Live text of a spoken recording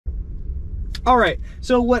All right,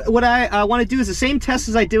 so what I want to do is the same test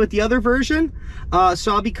as I did with the other version.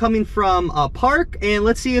 So I'll be coming from Park, and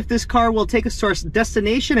let's see if this car will take us to our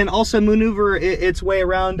destination and also maneuver its way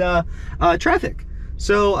around traffic.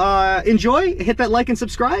 So enjoy, hit that like and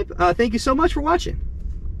subscribe. Thank you so much for watching.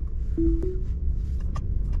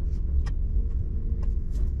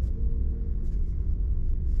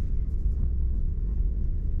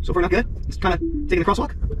 So far not good. Just kind of taking the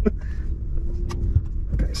crosswalk.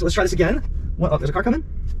 Okay, so let's try this again. Oh, there's a car coming.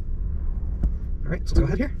 All right, so let's go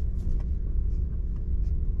ahead here.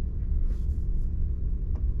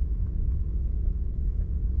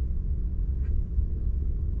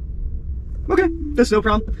 Okay, that's no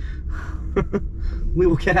problem. We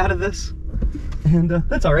will get out of this, and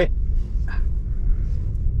that's all right.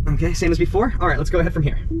 Okay, same as before. All right, let's go ahead from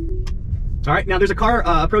here. All right, now there's a car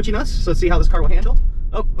approaching us, so let's see how this car will handle.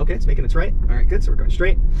 Oh, okay, it's making its right. All right, good, so we're going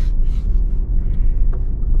straight.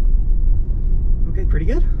 Okay, pretty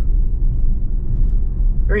good.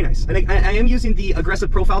 Very nice. I think I am using the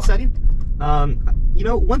aggressive profile setting. You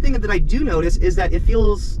know, one thing that I do notice is that it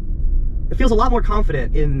feels a lot more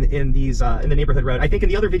confident in these in the neighborhood road. I think in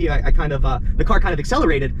the other video I kind of the car kind of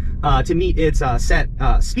accelerated to meet its set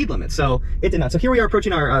speed limit, so it did not. So here we are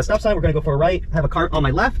approaching our stop sign. We're going to go for a right. I have a car on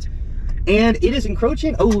my left, and it is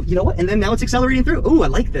encroaching. Oh, you know what? And then now it's accelerating through. Oh, I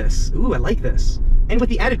like this. Ooh, I like this. And with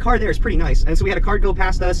the added car there, it's pretty nice. And so we had a car go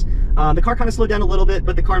past us. The car kind of slowed down a little bit,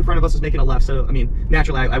 but the car in front of us was making a left. So, I mean,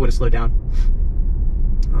 naturally, I would have slowed down.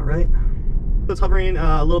 All right. So it's hovering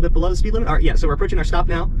a little bit below the speed limit. All right, yeah, so we're approaching our stop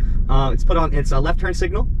now. It's put on its left turn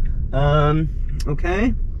signal.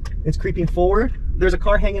 Okay. It's creeping forward. There's a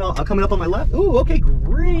car hanging on, coming up on my left. Ooh, okay,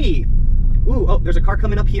 great. Ooh, oh, there's a car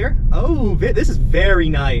coming up here. Oh, this is very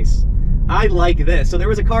nice. I like this. So there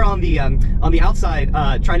was a car on the outside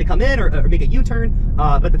trying to come in or make a U-turn,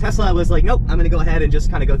 but the Tesla was like, nope, I'm going to go ahead and just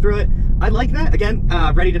kind of go through it. I like that. Again,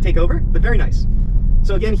 ready to take over, but very nice.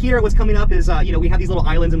 So again, here what's coming up is, you know, we have these little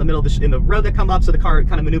islands in the middle of the road that come up, so the car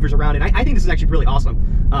kind of maneuvers around, and I think this is actually really awesome,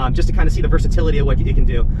 just to kind of see the versatility of what it can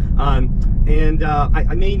do. I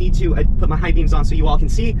may need to put my high beams on so you all can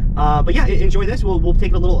see, but yeah, enjoy this. We'll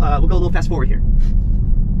take a little, we'll go a little fast forward here.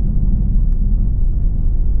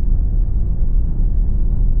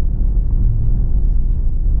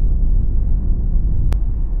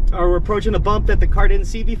 We're approaching a bump that the car didn't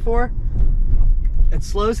see before. It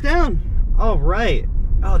slows down. All right.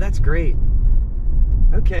 Oh, that's great.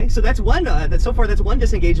 Okay, so that's one. So far, that's one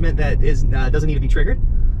disengagement that is doesn't need to be triggered.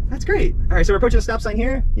 That's great. All right, so we're approaching a stop sign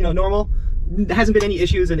here. You know, normal. There hasn't been any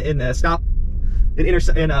issues in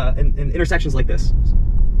intersections like this.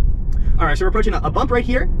 All right, so we're approaching a bump right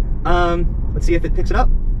here. Let's see if it picks it up.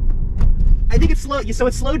 I think it's slow. So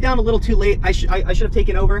it slowed down a little too late. I should have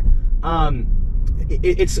taken over.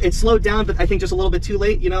 It's slowed down, but I think just a little bit too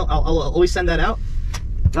late. You know, I'll always send that out.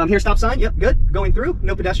 Here's stop sign. Yep, good. Going through.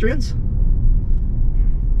 No pedestrians.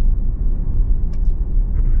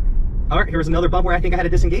 All right, here was another bump where I think I had to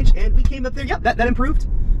disengage, and we came up there. Yep, that improved.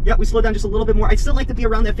 Yep, we slowed down just a little bit more. I'd still like to be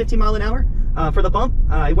around that 15 mile an hour for the bump.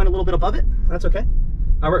 I went a little bit above it. That's okay.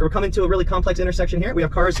 All right, we're coming to a really complex intersection here. We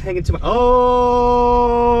have cars hanging to my...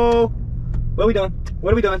 Oh! What are we doing?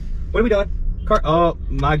 What are we doing? What are we doing? Car... Oh,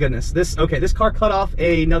 my goodness. This car cut off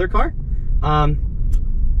another car. I'll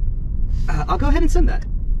go ahead and send that.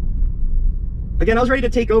 Again, I was ready to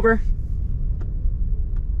take over.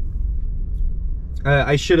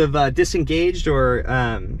 I should have disengaged or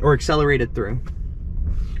accelerated through.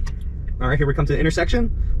 All right, here we come to the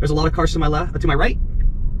intersection. There's a lot of cars to my left, to my right.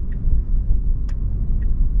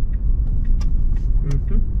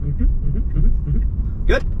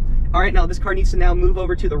 Good. All right, now this car needs to now move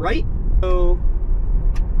over to the right. So,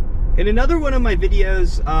 in another one of my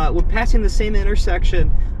videos, when passing the same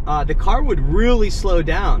intersection, the car would really slow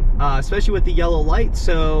down, especially with the yellow light.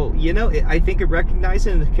 So, you know, I think it recognized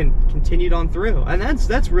it and continued on through. And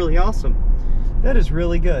that's really awesome. That is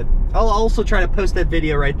really good. I'll also try to post that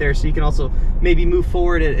video right there so you can also maybe move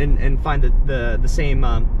forward and find the same,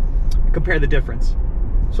 compare the difference.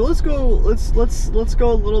 So let's go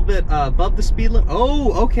a little bit above the speed limit.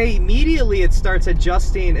 Oh, okay, immediately it starts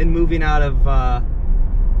adjusting and moving out of,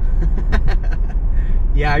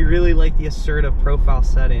 yeah, I really like the assertive profile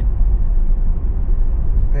setting.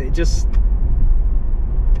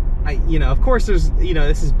 You know, of course there's, you know,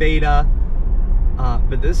 this is beta,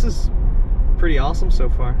 but this is pretty awesome so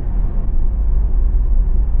far.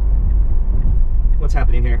 What's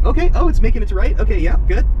happening here? Okay, oh, it's making it to right. Okay, yeah,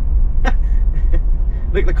 good.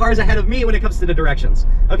 The car's ahead of me when it comes to the directions.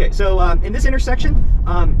 Okay, so in this intersection,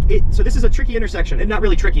 so this is a tricky intersection, and not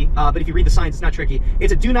really tricky, but if you read the signs, it's not tricky.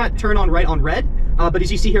 It's a do not turn on right on red, but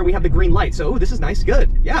as you see here, we have the green light. So, oh, this is nice,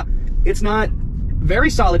 good, yeah. it's not very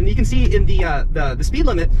solid. And you can see in the speed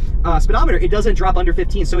limit speedometer, it doesn't drop under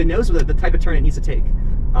 15, so it knows the type of turn it needs to take.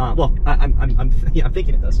 Well, I'm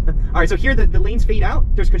thinking it does. All right, so here the lanes fade out.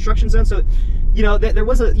 There's construction zone, so you know there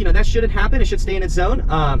was a that shouldn't happen. It should stay in its zone,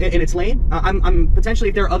 in its lane. I'm potentially,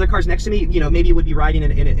 if there are other cars next to me, you know, maybe it would be riding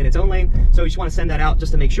in its own lane. So we just want to send that out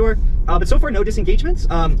just to make sure. But so far, no disengagements.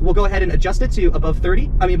 We'll go ahead and adjust it to above 30.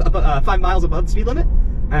 I mean, 5 miles above the speed limit.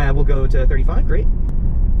 We'll go to 35. Great.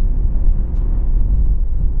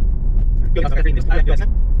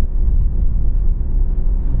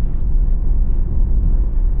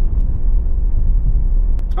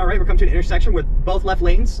 All right, we're coming to an intersection where both left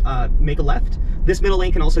lanes make a left. This middle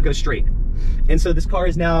lane can also go straight. And so this car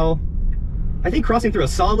is now, I think, crossing through a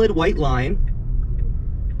solid white line,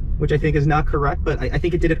 which I think is not correct, but I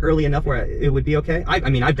think it did it early enough where it would be okay. I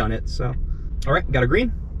mean, I've done it, so. All right, got a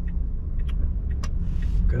green.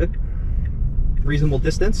 Good. Reasonable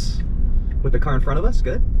distance with the car in front of us,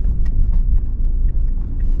 good.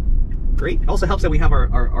 Great. Also helps that we have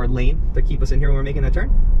our lane to keep us in here when we're making that turn.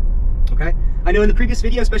 Okay. I know in the previous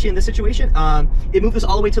video, especially in this situation, it moved us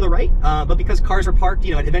all the way to the right, but because cars were parked,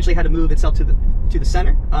 you know, it eventually had to move itself to the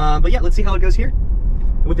center. But yeah, let's see how it goes here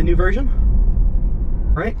with the new version.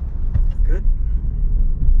 All right. Good.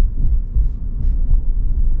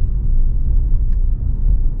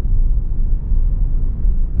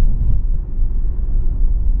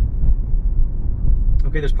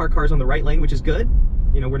 Okay, there's parked cars on the right lane, which is good.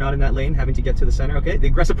 You know, we're not in that lane, having to get to the center. Okay, the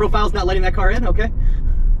aggressive profile is not letting that car in. Okay.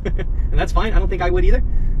 And that's fine. I don't think I would either.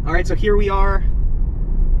 All right, so here we are.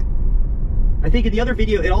 I think in the other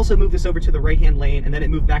video, it also moved us over to the right-hand lane, and then it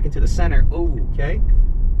moved back into the center. Oh, okay.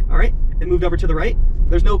 All right, it moved over to the right.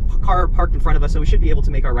 There's no car parked in front of us, so we should be able to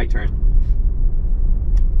make our right turn.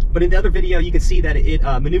 But in the other video, you could see that it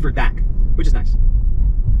maneuvered back, which is nice.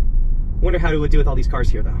 Wonder how it would do with all these cars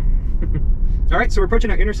here, though. All right, so we're approaching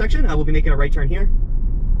our intersection. We'll be making a right turn here.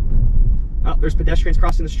 Oh, there's pedestrians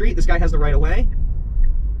crossing the street. This guy has the right of way.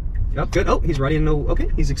 Oh, good. Oh, he's running. Okay,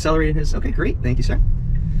 he's accelerating his. Okay, great. Thank you, sir.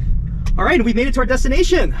 All right, we made it to our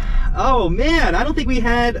destination. Oh man, I don't think we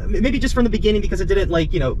had, maybe just from the beginning because it didn't,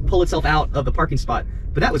 like, you know, pull itself out of the parking spot.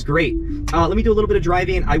 But that was great. Let me do a little bit of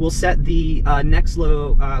driving. I will set the next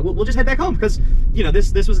low. We'll just head back home because, you know,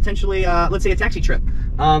 this was potentially, let's say, a taxi trip.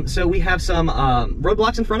 So we have some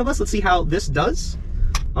roadblocks in front of us. Let's see how this does.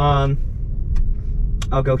 I'll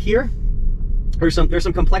go here. There's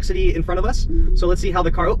some complexity in front of us. So let's see how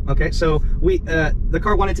the car, oh, okay. So the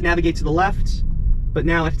car wanted to navigate to the left, but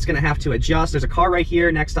now it's gonna have to adjust. There's a car right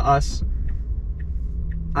here next to us.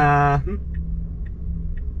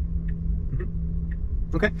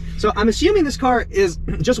 Okay, so I'm assuming this car is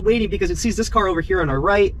just waiting because it sees this car over here on our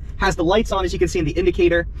right, has the lights on, as you can see in the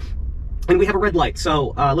indicator, and we have a red light.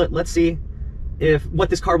 So let's see what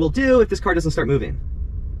this car will do if this car doesn't start moving.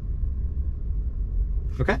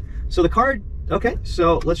 Okay, so the car, okay,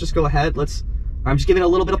 so let's just go ahead. I'm just giving it a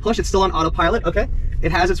little bit of push. It's still on autopilot. Okay,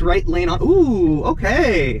 it has its right lane on. Ooh,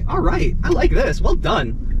 okay, all right. I like this. Well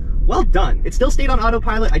done, well done. It still stayed on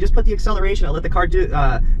autopilot. I just put the acceleration. I'll let the car do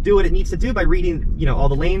what it needs to do by reading, you know, all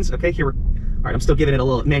the lanes. Okay, here all right. I'm still giving it a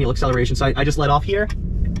little manual acceleration. So I just let off here.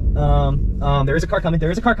 There is a car coming. There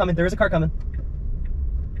is a car coming. There is a car coming.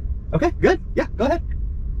 Okay, good. Yeah, go ahead.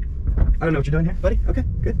 I don't know what you're doing here, buddy. Okay,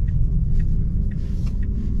 good.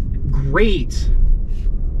 Great.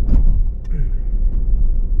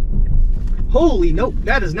 Holy, nope,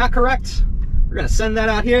 that is not correct. We're gonna send that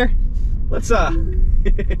out here. Let's I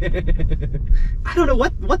don't know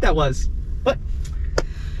what that was, but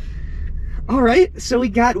all right, so we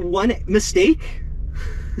got one mistake.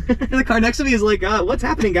 The car next to me is like, what's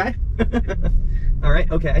happening, guy? All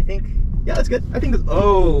right, okay, I think, yeah, that's good. I think that's,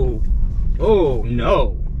 oh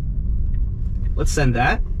no. Let's send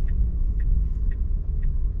that.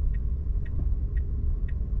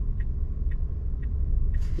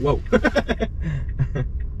 Whoa.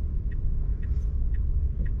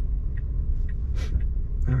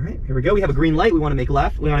 All right, here we go. We have a green light. We want to make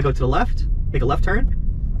left. We want to go to the left, make a left turn.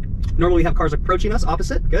 Normally we have cars approaching us,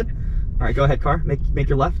 opposite. Good. All right, go ahead, car. Make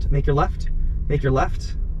your left, make your left, make your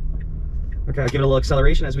left. Okay, I'll give it a little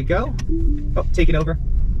acceleration as we go. Oh, take it over.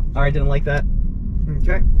 All right, didn't like that.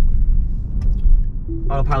 Okay.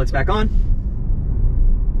 Autopilot's back on.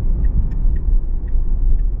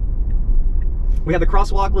 We have the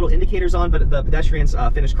crosswalk little indicators on, but the pedestrians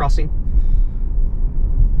finished crossing.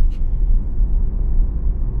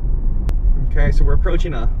 Okay, so we're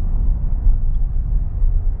approaching a,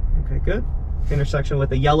 okay, good. Intersection with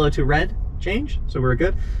the yellow to red change, so we're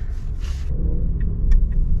good.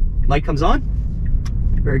 Light comes on,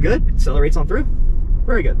 very good. Accelerates on through,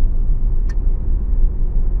 very good.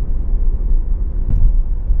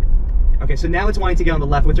 Okay, so now it's wanting to get on the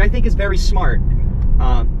left, which I think is very smart.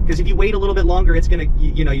 Because if you wait a little bit longer, it's gonna,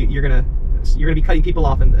 you're gonna be cutting people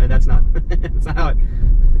off, and that's not, that's not how it.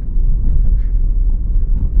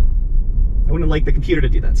 I wouldn't like the computer to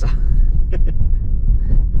do that, so.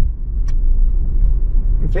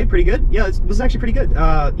 Okay, pretty good. Yeah, this is actually pretty good.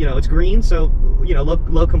 It's green, so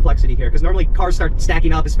low complexity here, because normally cars start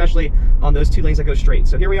stacking up, especially on those two lanes that go straight.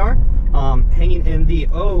 So here we are, hanging in the.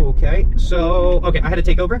 Oh, okay. So I had to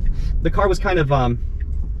take over. The car was kind of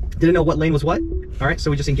didn't know what lane was what. All right,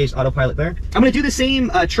 so we just engaged autopilot there. I'm gonna do the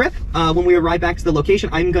same trip when we arrive back to the location.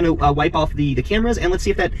 I'm gonna wipe off the cameras, and let's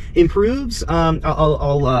see if that improves.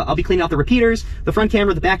 I'll be cleaning out the repeaters, the front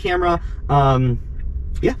camera, the back camera.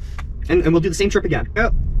 Yeah, and we'll do the same trip again.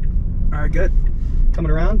 Yep. All right, good.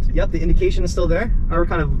 Coming around. Yep, the indication is still there. We're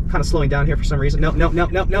kind of slowing down here for some reason. No.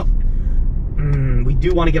 We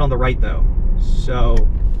do want to get on the right though. So,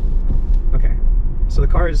 okay. So the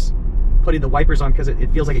car is putting the wipers on because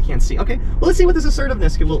it feels like it can't see. Okay, well, let's see what this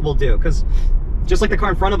assertiveness will do, because just like the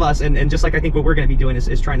car in front of us, and just like I think what we're going to be doing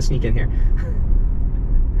is trying to sneak in here.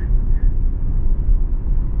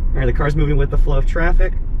 All right, the car's moving with the flow of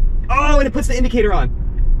traffic. Oh, and it puts the indicator on.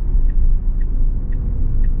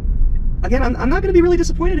 Again, I'm not going to be really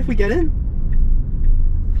disappointed if we get in.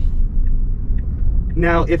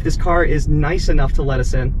 Now, if this car is nice enough to let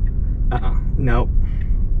us in, nope.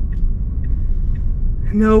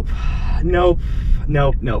 Nope.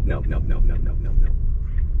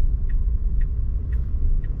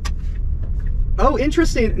 Oh,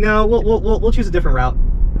 interesting. No, we'll choose a different route.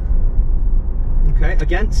 Okay,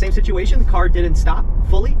 again, same situation. The car didn't stop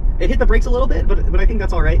fully. It hit the brakes a little bit, but I think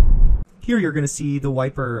that's all right. Here you're going to see the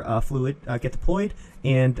wiper fluid get deployed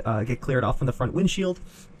and get cleared off from the front windshield.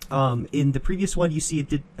 In the previous one, you see it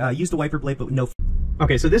did use the wiper blade, but no.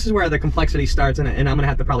 Okay, so this is where the complexity starts, and I'm going to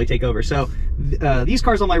have to probably take over. So these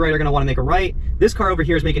cars on my right are going to want to make a right. This car over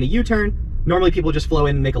here is making a U-turn. Normally people just flow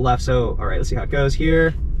in and make a left. So, all right, let's see how it goes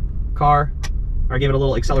here. Car. All right, give it a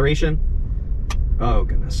little acceleration. Oh,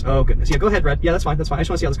 goodness. Oh, goodness. Yeah, go ahead, Red. Yeah, that's fine. That's fine. I just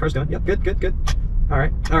want to see how this car's doing. Yep, good. All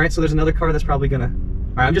right, so there's another car that's probably going to...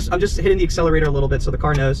 All right, I'm just hitting the accelerator a little bit so the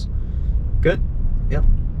car knows. Good. Yep.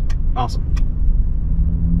 Awesome.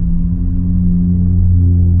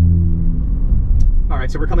 All right,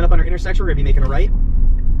 so we're coming up on our intersection. We're gonna be making a right.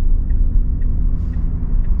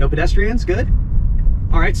 No pedestrians. Good.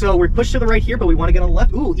 All right, so we're pushed to the right here, but we want to get on the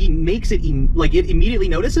left. Ooh, he makes it like it immediately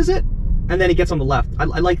notices it, and then it gets on the left. I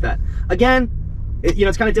like that. Again,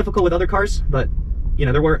 it's kind of difficult with other cars, but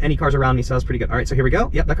there weren't any cars around me, so that was pretty good. All right, so here we go.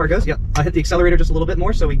 Yep, that car goes. Yep, I hit the accelerator just a little bit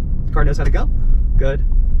more, so the car knows how to go. Good.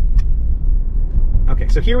 Okay,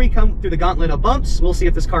 so here we come through the gauntlet of bumps. We'll see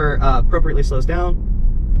if this car appropriately slows down.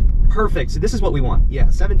 Perfect. So this is what we want. Yeah,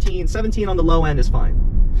 17 on the low end is fine.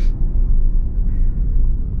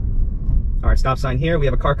 All right, stop sign here. We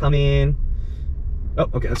have a car coming. Oh,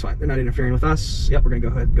 okay, that's fine. They're not interfering with us. Yep, we're gonna go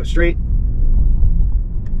ahead, go straight.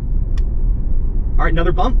 All right,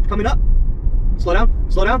 another bump coming up. Slow down.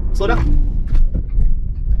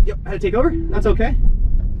 Yep, I had to take over. That's okay.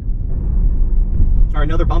 All right,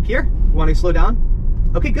 another bump here. We want to slow down.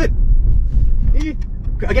 Okay, good.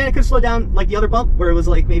 Again, it could slow down like the other bump where it was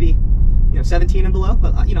like maybe 17 and below,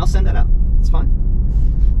 but I'll send that out. It's fine.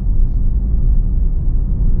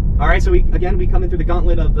 All right, so we come in through the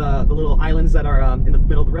gauntlet of the little islands that are in the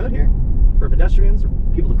middle of the road here for pedestrians or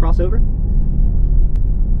people to cross over.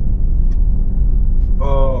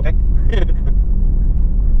 Oh, okay. Yeah.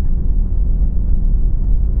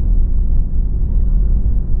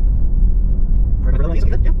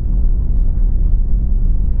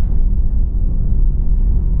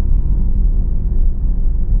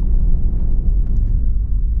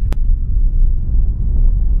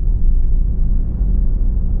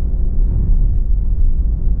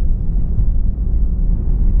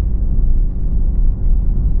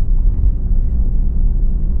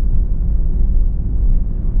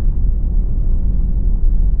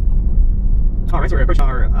 All right, so we're gonna approach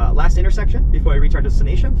our last intersection before we reach our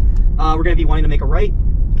destination. We're gonna be wanting to make a right.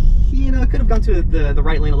 Could have gone to the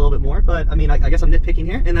right lane a little bit more, but I mean, I guess I'm nitpicking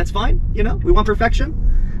here, and that's fine. We want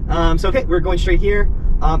perfection. So okay, we're going straight here,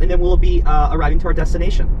 and then we'll be arriving to our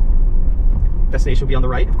destination. Destination will be on the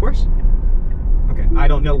right, of course. Okay, I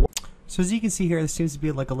don't know. So as you can see here, there seems to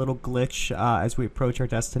be like a little glitch as we approach our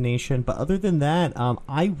destination. But other than that,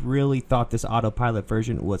 I really thought this autopilot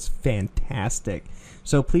version was fantastic.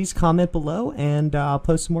 So please comment below and I'll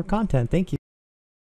post some more content. Thank you.